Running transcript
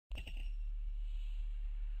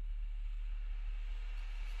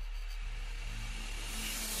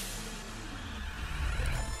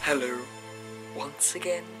Hello, once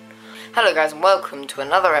again. Hello guys and welcome to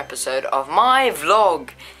another episode of my vlog.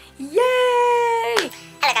 Yay!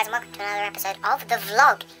 Hello guys and welcome to another episode of the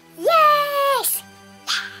vlog. Yes!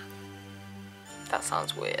 That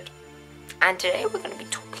sounds weird. And today we're going to be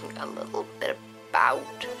talking a little bit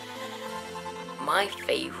about my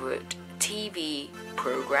favourite TV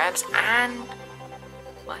programs and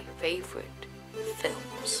my favourite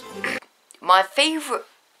films. My favourite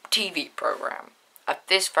TV program at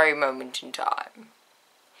this very moment in time,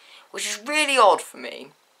 which is really odd for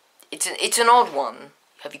me. It's an odd one.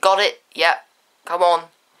 Have you got it? Yeah. Come on.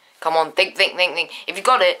 Think. If you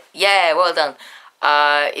got it, yeah, well done.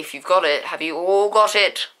 If you've got it, have you all got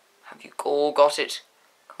it? Have you all got it?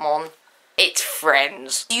 Come on. It's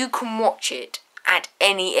Friends. You can watch it at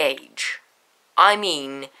any age. I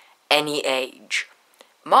mean, any age.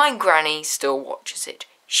 My granny still watches it.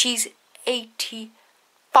 She's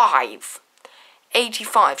 85.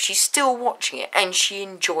 85. She's still watching it and she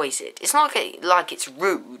enjoys it. It's not like it's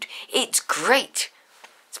rude. It's great.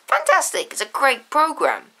 It's fantastic. It's a great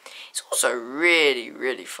program. It's also really,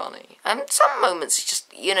 really funny. And some moments, it's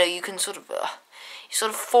just, you can sort of, you're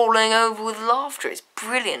sort of falling over with laughter. It's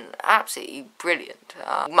brilliant. Absolutely brilliant.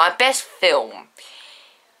 My best film.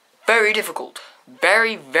 Very difficult.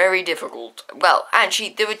 Very, very difficult. Well, actually,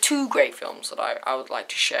 there were two great films that I would like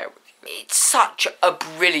to share with you. It's such a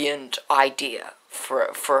brilliant idea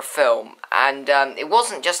for a film, and it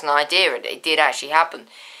wasn't just an idea, it did actually happen.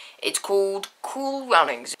 It's called Cool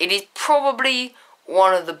Runnings. It is probably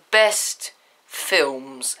one of the best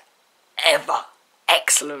films ever.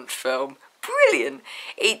 Excellent film. Brilliant.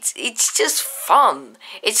 It's just fun.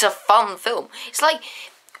 It's a fun film. It's like,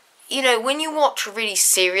 when you watch a really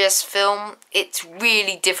serious film, it's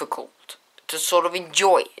really difficult to sort of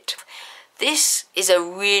enjoy it. This is a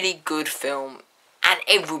really good film, and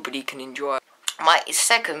everybody can enjoy it. My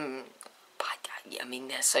second,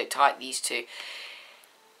 they're so tight, these two.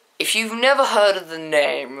 If you've never heard of the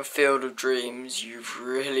name Field of Dreams, you've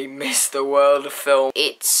really missed the world of film.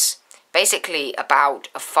 It's basically about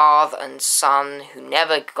a father and son who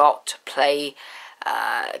never got to play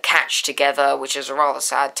catch together, which is a rather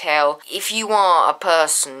sad tale. If you are a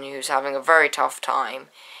person who's having a very tough time,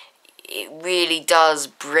 it really does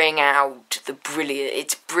bring out the brilliant.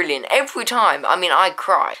 It's brilliant every time. I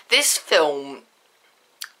cry. This film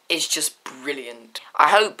is just brilliant. I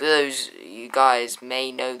hope you guys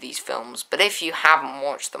may know these films, but if you haven't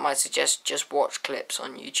watched them, I suggest just watch clips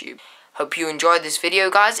on YouTube. Hope you enjoyed this video,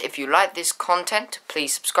 guys. If you like this content,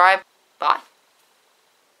 please subscribe. Bye.